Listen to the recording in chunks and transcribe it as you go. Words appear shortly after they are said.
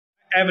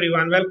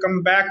everyone,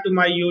 welcome back to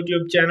my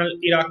YouTube channel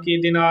Iraqi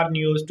Dinar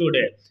News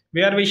Today,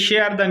 where we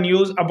share the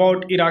news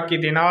about Iraqi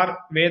Dinar,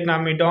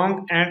 Vietnamese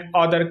Dong and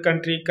other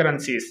country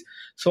currencies.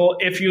 So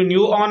if you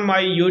new on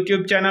my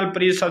YouTube channel,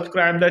 please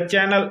subscribe the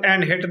channel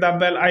and hit the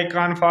bell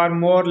icon for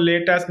more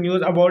latest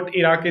news about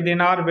Iraqi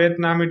Dinar,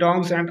 Vietnamese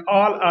Dongs and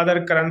all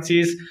other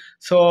currencies.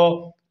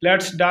 So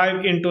let's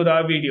dive into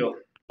the video.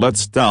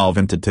 Let's delve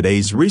into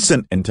today's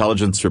recent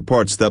intelligence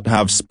reports that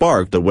have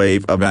sparked a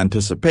wave of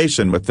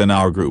anticipation within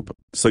our group,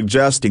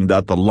 suggesting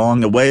that the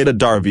long-awaited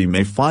RV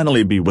may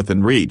finally be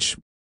within reach.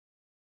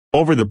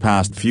 Over the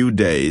past few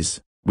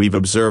days, we've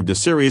observed a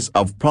series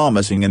of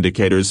promising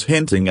indicators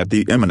hinting at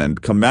the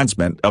imminent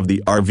commencement of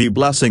the RV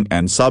blessing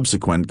and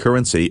subsequent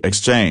currency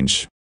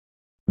exchange.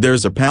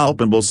 There's a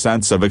palpable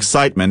sense of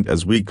excitement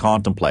as we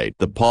contemplate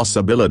the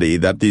possibility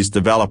that these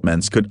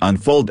developments could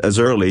unfold as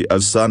early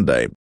as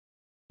Sunday.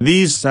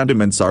 These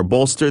sentiments are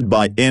bolstered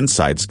by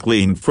insights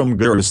gleaned from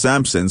Guru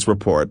Samson's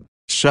report,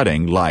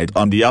 shedding light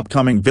on the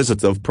upcoming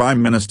visit of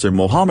Prime Minister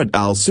Mohammed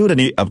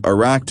al-Sudani of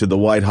Iraq to the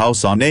White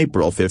House on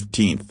April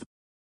 15.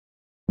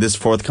 This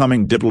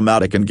forthcoming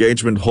diplomatic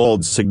engagement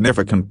holds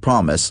significant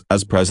promise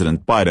as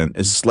President Biden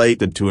is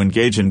slated to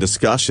engage in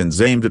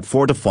discussions aimed at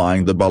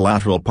fortifying the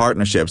bilateral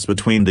partnerships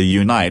between the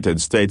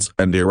United States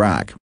and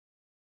Iraq.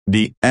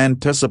 The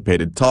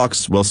anticipated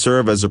talks will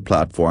serve as a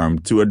platform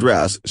to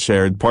address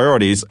shared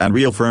priorities and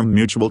reaffirm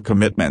mutual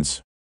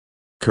commitments.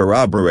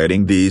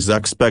 Corroborating these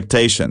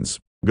expectations,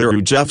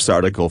 Guru Jeff's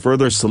article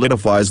further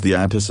solidifies the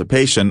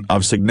anticipation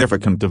of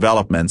significant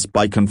developments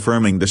by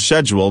confirming the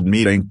scheduled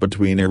meeting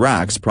between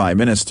Iraq's Prime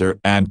Minister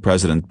and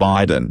President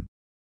Biden.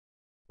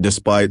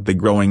 Despite the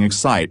growing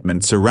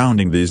excitement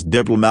surrounding these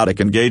diplomatic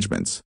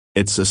engagements,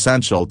 it's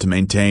essential to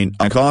maintain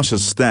a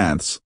cautious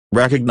stance,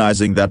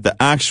 recognizing that the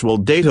actual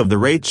date of the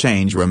rate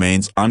change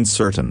remains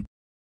uncertain.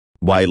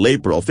 While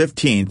April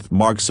 15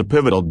 marks a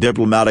pivotal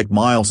diplomatic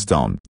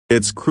milestone,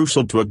 it's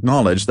crucial to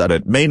acknowledge that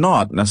it may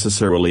not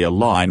necessarily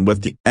align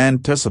with the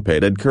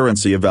anticipated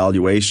currency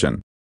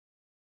evaluation.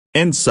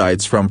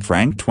 Insights from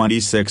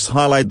Frank26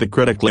 highlight the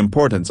critical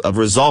importance of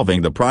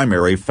resolving the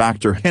primary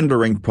factor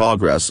hindering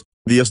progress,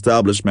 the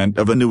establishment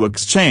of a new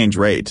exchange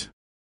rate.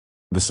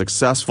 The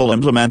successful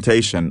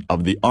implementation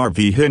of the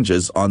RV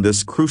hinges on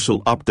this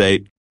crucial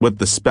update, with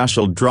the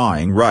special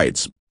drawing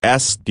rights,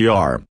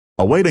 SDR,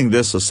 awaiting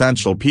this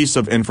essential piece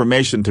of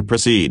information to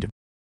proceed.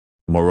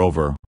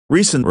 Moreover,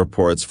 recent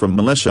reports from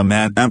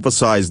Militiaman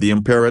emphasize the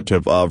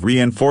imperative of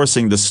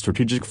reinforcing the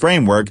strategic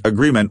framework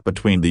agreement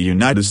between the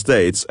United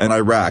States and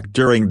Iraq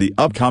during the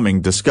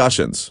upcoming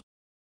discussions.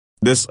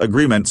 This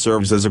agreement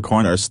serves as a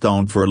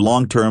cornerstone for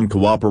long-term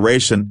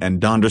cooperation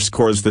and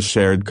underscores the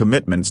shared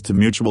commitments to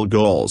mutual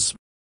goals.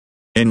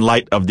 In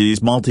light of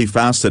these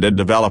multifaceted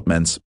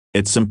developments,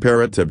 it's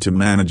imperative to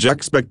manage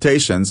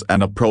expectations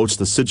and approach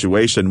the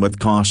situation with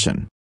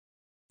caution.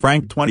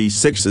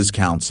 Frank26's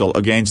counsel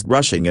against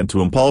rushing into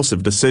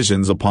impulsive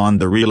decisions upon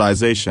the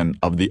realization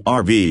of the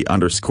RV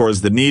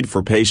underscores the need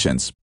for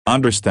patience,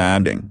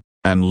 understanding,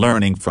 and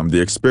learning from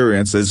the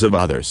experiences of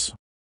others.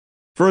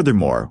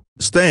 Furthermore,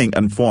 staying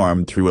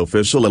informed through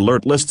official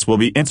alert lists will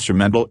be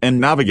instrumental in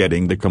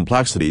navigating the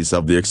complexities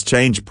of the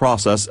exchange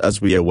process as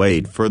we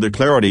await further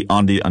clarity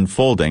on the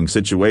unfolding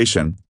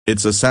situation.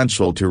 It's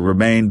essential to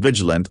remain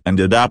vigilant and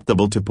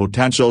adaptable to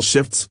potential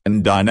shifts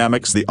in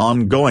dynamics. The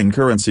ongoing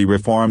currency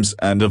reforms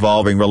and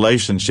evolving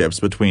relationships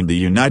between the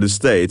United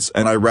States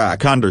and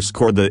Iraq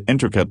underscore the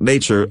intricate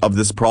nature of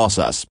this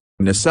process,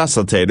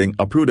 necessitating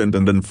a prudent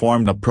and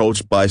informed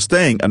approach. By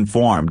staying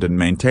informed and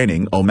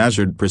maintaining a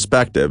measured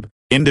perspective,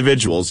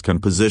 individuals can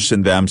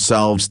position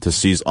themselves to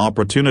seize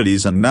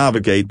opportunities and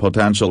navigate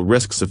potential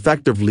risks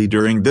effectively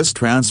during this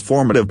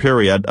transformative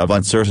period of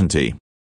uncertainty.